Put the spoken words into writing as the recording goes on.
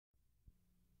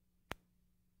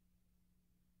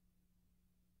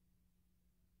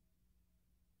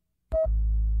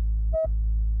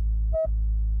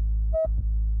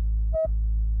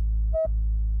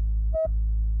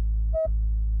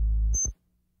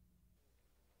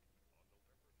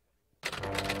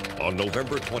On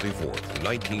November 24,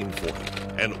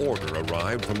 1940, an order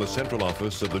arrived from the Central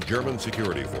Office of the German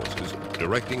Security Forces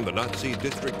directing the Nazi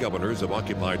district governors of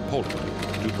occupied Poland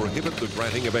to prohibit the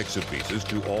granting of exit visas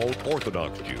to all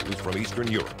Orthodox Jews from Eastern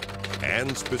Europe,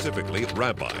 and specifically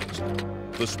rabbis.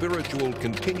 The spiritual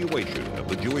continuation of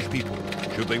the Jewish people,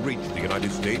 should they reach the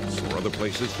United States or other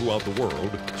places throughout the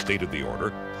world, stated the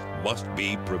order, must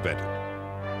be prevented.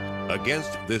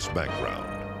 Against this background,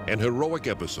 an heroic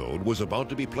episode was about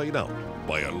to be played out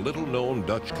by a little-known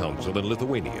Dutch consul in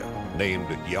Lithuania named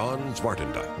Jan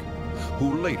Zwartendijk,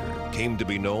 who later came to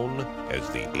be known as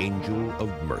the Angel of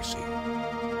Mercy.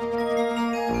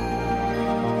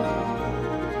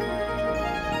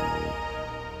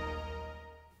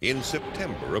 In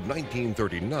September of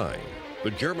 1939,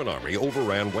 the German army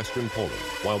overran western Poland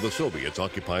while the Soviets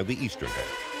occupied the eastern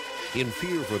half. In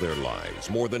fear for their lives,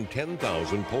 more than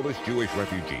 10,000 Polish Jewish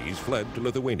refugees fled to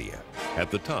Lithuania, at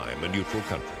the time a neutral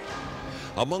country.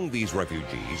 Among these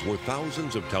refugees were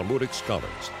thousands of Talmudic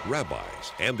scholars,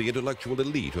 rabbis, and the intellectual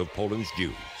elite of Poland's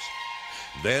Jews.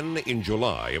 Then, in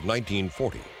July of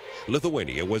 1940,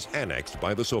 Lithuania was annexed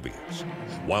by the Soviets,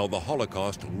 while the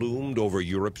Holocaust loomed over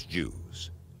Europe's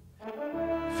Jews.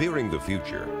 Fearing the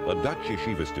future, a Dutch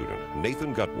yeshiva student,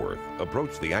 Nathan Gutworth,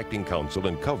 approached the acting consul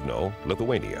in Kovno,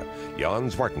 Lithuania,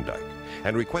 Jan Zwartendijk,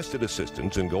 and requested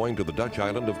assistance in going to the Dutch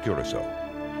island of Curacao.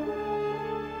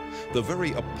 The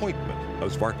very appointment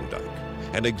of Zwartendijk,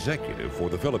 an executive for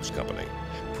the Philips Company,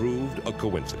 proved a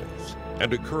coincidence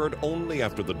and occurred only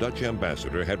after the Dutch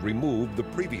ambassador had removed the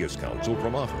previous consul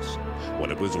from office, when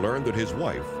it was learned that his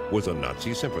wife was a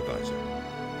Nazi sympathizer.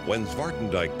 When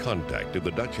Zwartendijk contacted the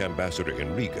Dutch ambassador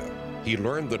in Riga, he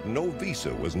learned that no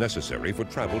visa was necessary for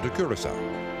travel to Curacao,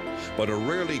 but a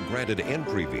rarely granted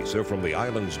entry visa from the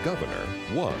island's governor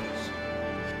was.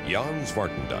 Jan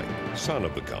Zwartendijk, son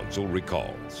of the consul,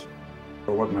 recalls.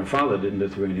 What my father did in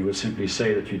Lithuania was simply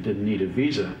say that you didn't need a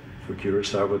visa for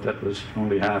Curacao, but that was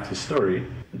only half the story.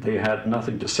 They had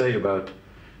nothing to say about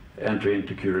entry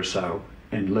into Curacao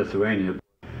in Lithuania.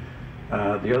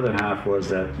 The other half was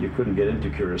that you couldn't get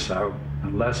into Curacao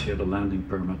unless you had a landing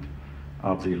permit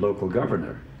of the local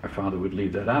governor. My father would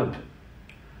leave that out.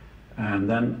 And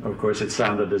then, of course, it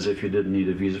sounded as if you didn't need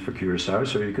a visa for Curacao,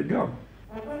 so you could go.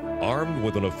 Armed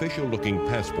with an official-looking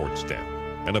passport stamp,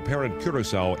 an apparent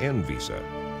Curacao N visa,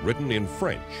 written in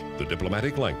French, the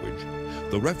diplomatic language,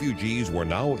 the refugees were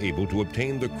now able to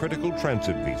obtain the critical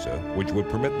transit visa, which would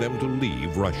permit them to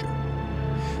leave Russia.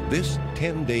 This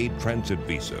 10-day transit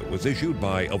visa was issued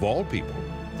by, of all people,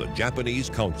 the Japanese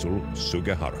consul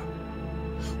Sugihara.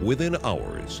 Within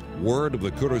hours, word of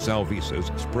the Curacao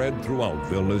visas spread throughout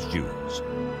Vilna's Jews.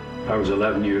 I was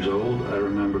 11 years old. I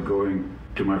remember going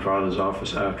to my father's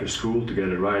office after school to get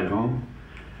a ride home,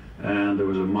 and there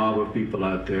was a mob of people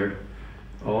out there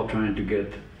all trying to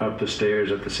get up the stairs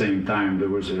at the same time. There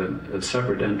was a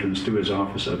separate entrance to his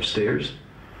office upstairs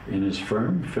in his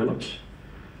firm, Philips.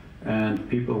 And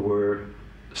people were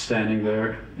standing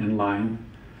there in line,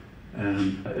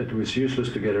 and it was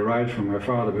useless to get a ride from my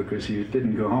father because he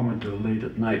didn't go home until late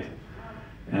at night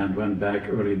and went back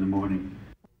early in the morning.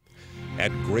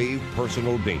 At grave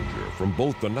personal danger from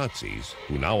both the Nazis,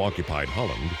 who now occupied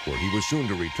Holland, where he was soon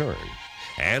to return,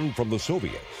 and from the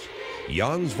Soviets,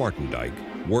 Jan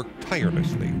Zwartendijk worked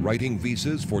tirelessly writing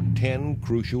visas for 10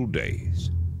 crucial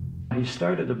days. He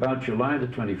started about July the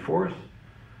 24th,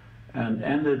 and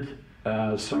ended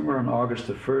somewhere on August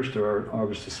the 1st or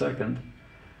August the 2nd.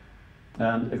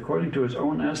 And according to his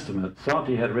own estimate, thought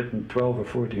he had written 12 or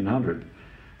 1400.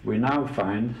 We now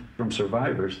find from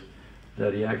survivors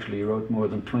that he actually wrote more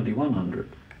than 2100.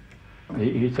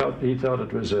 He thought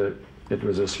it was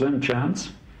a slim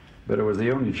chance, but it was the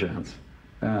only chance,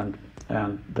 and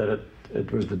that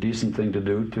it was the decent thing to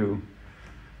do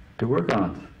to work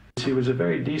on it. He was a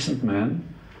very decent man.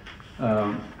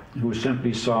 Who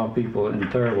simply saw people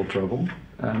in terrible trouble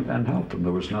and helped them.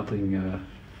 There was nothing,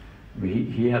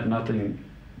 he had nothing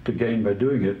to gain by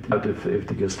doing it. But if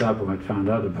the Gestapo had found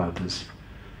out about this,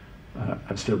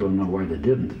 I still don't know why they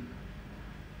didn't.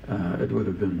 It would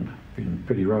have been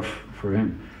pretty rough for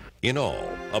him. In all,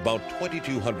 about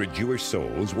 2,200 Jewish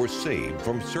souls were saved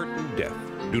from certain death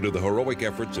due to the heroic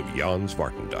efforts of Jan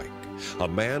Zwartendijk, a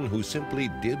man who simply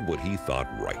did what he thought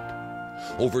right.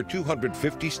 Over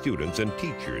 250 students and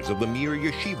teachers of the Mir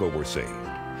Yeshiva were saved,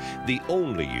 the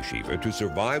only yeshiva to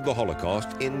survive the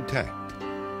Holocaust intact.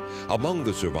 Among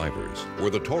the survivors were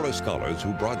the Torah scholars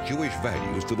who brought Jewish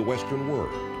values to the Western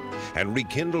world and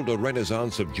rekindled a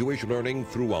renaissance of Jewish learning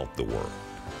throughout the world.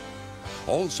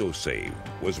 Also saved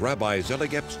was Rabbi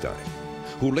Zelig Epstein,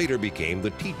 who later became the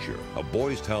teacher of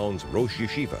Boys Town's Rosh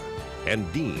Yeshiva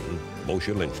and Dean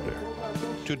Moshe Lynchner.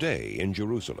 Today in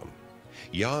Jerusalem,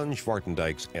 Jan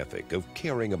Zwartendijk's ethic of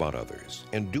caring about others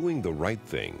and doing the right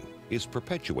thing is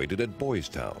perpetuated at Boys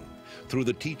Town through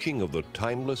the teaching of the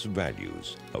timeless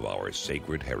values of our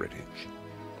sacred heritage.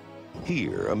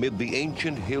 Here, amid the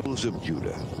ancient hills of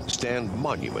Judah, stand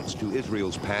monuments to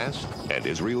Israel's past and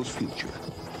Israel's future.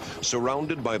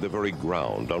 Surrounded by the very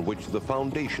ground on which the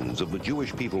foundations of the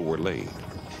Jewish people were laid,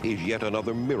 is yet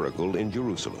another miracle in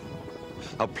Jerusalem.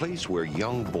 A place where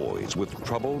young boys with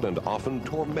troubled and often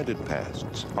tormented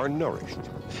pasts are nourished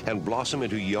and blossom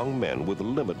into young men with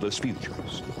limitless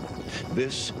futures.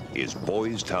 This is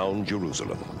Boys Town,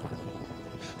 Jerusalem.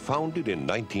 Founded in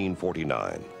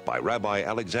 1949 by Rabbi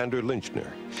Alexander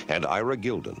Lynchner and Ira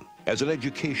Gilden as an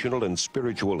educational and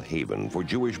spiritual haven for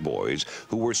Jewish boys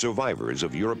who were survivors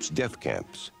of Europe's death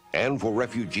camps and for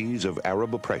refugees of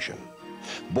Arab oppression,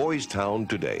 Boys Town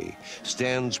today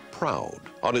stands proud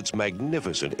on its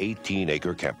magnificent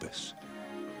 18-acre campus.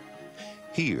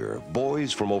 Here,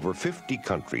 boys from over 50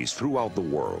 countries throughout the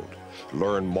world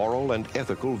learn moral and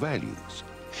ethical values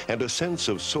and a sense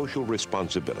of social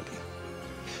responsibility.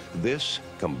 This,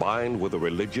 combined with a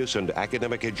religious and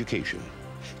academic education,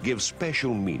 gives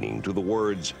special meaning to the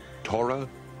words Torah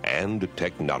and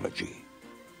technology.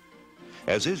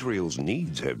 As Israel's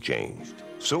needs have changed,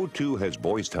 so too has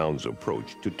Boys Town's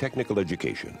approach to technical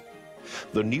education.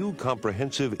 The new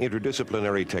comprehensive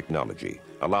interdisciplinary technology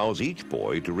allows each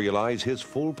boy to realize his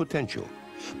full potential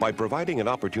by providing an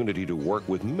opportunity to work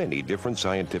with many different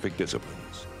scientific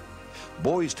disciplines.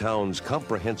 Boys Town's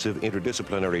comprehensive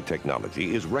interdisciplinary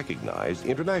technology is recognized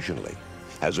internationally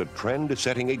as a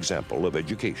trend-setting example of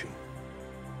education.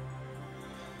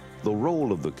 The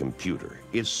role of the computer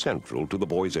is central to the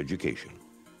boys' education.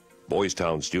 Boys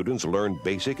Town students learn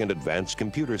basic and advanced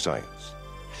computer science.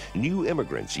 New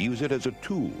immigrants use it as a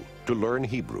tool to learn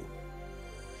Hebrew.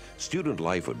 Student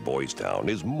life at Boys Town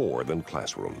is more than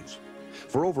classrooms.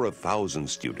 For over 1,000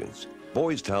 students,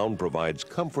 Boys Town provides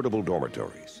comfortable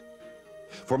dormitories.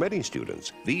 For many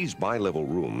students, these bi-level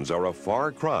rooms are a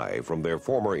far cry from their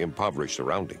former impoverished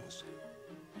surroundings.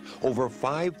 Over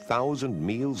 5,000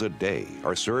 meals a day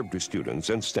are served to students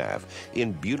and staff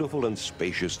in beautiful and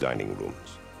spacious dining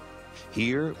rooms.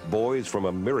 Here, boys from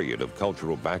a myriad of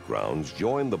cultural backgrounds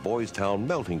join the Boys Town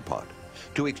melting pot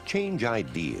to exchange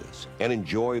ideas and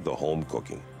enjoy the home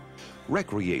cooking.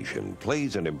 Recreation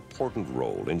plays an important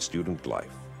role in student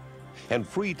life, and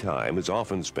free time is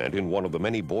often spent in one of the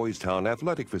many Boys Town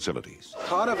athletic facilities.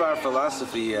 Part of our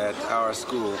philosophy at our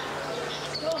school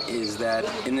is that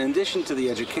in addition to the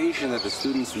education that the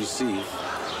students receive,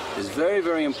 it's very,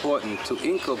 very important to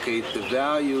inculcate the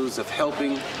values of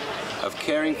helping, of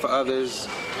caring for others,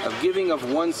 of giving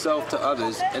of oneself to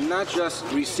others, and not just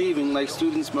receiving like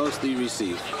students mostly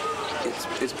receive.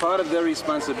 It's part of their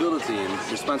responsibility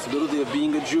and responsibility of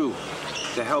being a Jew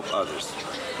to help others.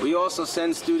 We also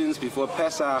send students before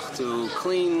Pesach to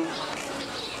clean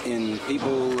in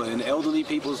elderly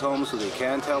people's homes so they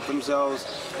can't help themselves,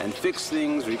 and fix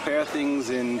things, repair things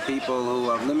in people who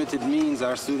have limited means.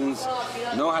 Our students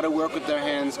know how to work with their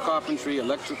hands, carpentry,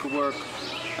 electrical work,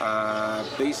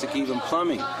 basic even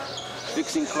plumbing,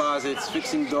 fixing closets,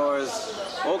 fixing doors,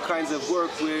 all kinds of work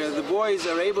where the boys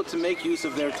are able to make use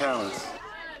of their talents.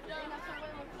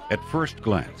 At first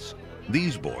glance,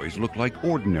 these boys look like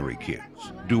ordinary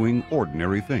kids doing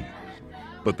ordinary things.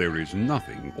 But there is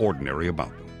nothing ordinary about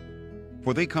them.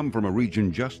 For they come from a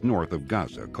region just north of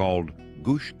Gaza called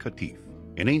Gush Katif,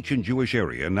 an ancient Jewish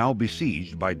area now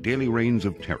besieged by daily rains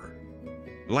of terror.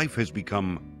 Life has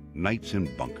become nights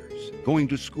in bunkers, going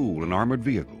to school in armored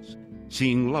vehicles,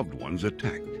 seeing loved ones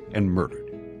attacked and murdered.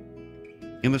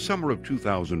 In the summer of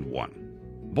 2001,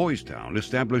 Boys Town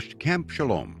established Camp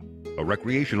Shalom, a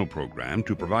recreational program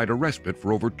to provide a respite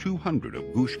for over 200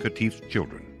 of Gush Katif's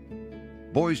children.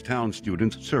 Boys Town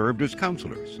students served as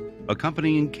counselors,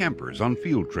 accompanying campers on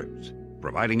field trips,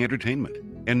 providing entertainment,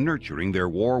 and nurturing their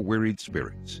war-wearied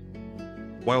spirits.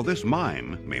 While this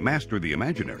mime may master the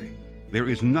imaginary, there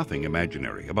is nothing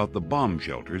imaginary about the bomb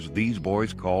shelters these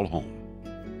boys call home.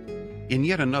 In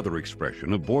yet another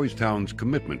expression of Boys Town's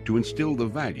commitment to instill the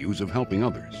values of helping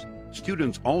others,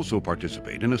 students also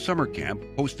participate in a summer camp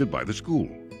hosted by the school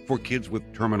for kids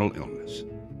with terminal illness.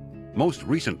 Most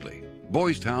recently,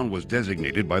 Boys Town was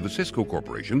designated by the Cisco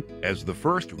Corporation as the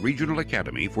first regional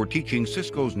academy for teaching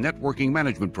Cisco's networking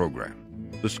management program.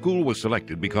 The school was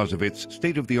selected because of its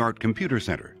state-of-the-art computer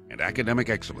center and academic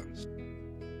excellence.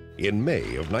 In May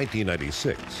of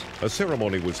 1996, a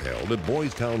ceremony was held at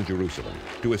Boys Town, Jerusalem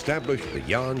to establish the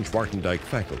Jan Zwartendijk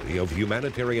Faculty of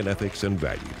Humanitarian Ethics and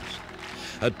Values.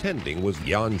 Attending was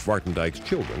Jan Zwartendijk's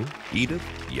children, Edith,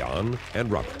 Jan,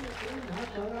 and Robert.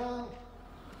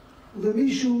 And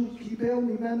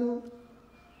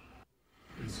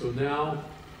so now,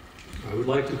 I would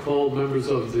like to call members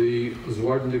of the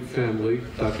Zwartendijk family,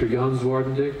 Dr. Jan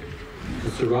Zwartendijk,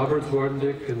 Mr. Robert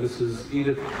Zwartendijk, and this is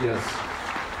Edith Yes.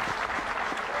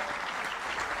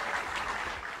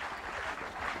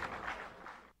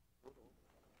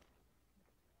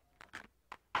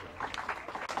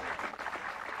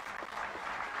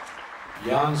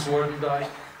 Jan Zwartendijk,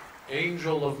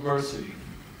 Angel of Mercy,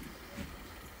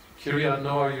 Kiryat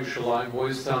Noar Yerushalayim,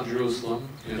 Boys Town, Jerusalem.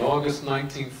 In August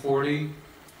 1940,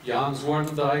 Jan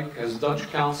Zwartendijk, as Dutch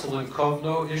consul in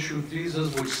Kovno, issued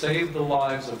visas which saved the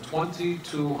lives of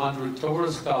 2,200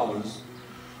 Torah scholars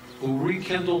who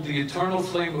rekindled the eternal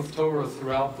flame of Torah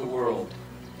throughout the world.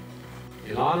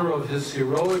 In honor of his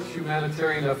heroic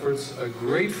humanitarian efforts, a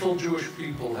grateful Jewish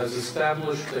people has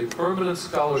established a permanent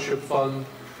scholarship fund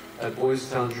at Boys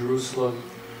Town, Jerusalem,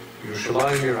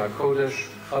 Yerushalayim Ir HaKodesh,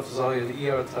 Chaf Zayin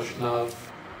Iyar Tashnav.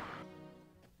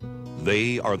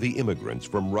 They are the immigrants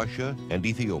from Russia and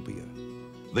Ethiopia.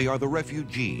 They are the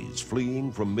refugees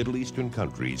fleeing from Middle Eastern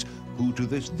countries who to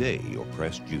this day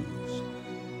oppress Jews.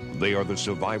 They are the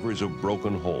survivors of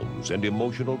broken homes and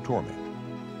emotional torment.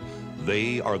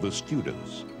 They are the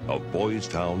students of Boys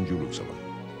Town, Jerusalem.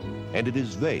 And it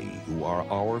is they who are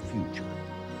our future.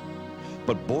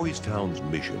 But Boys Town's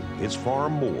mission is far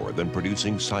more than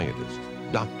producing scientists,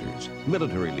 doctors,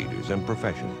 military leaders, and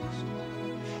professionals.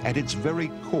 At its very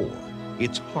core,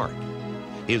 its heart,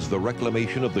 is the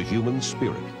reclamation of the human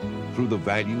spirit through the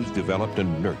values developed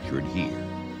and nurtured here.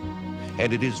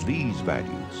 And it is these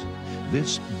values,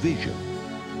 this vision,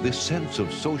 this sense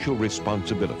of social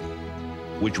responsibility,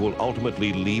 which will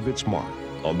ultimately leave its mark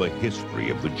on the history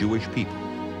of the Jewish people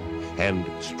and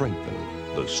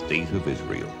strengthen the State of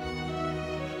Israel.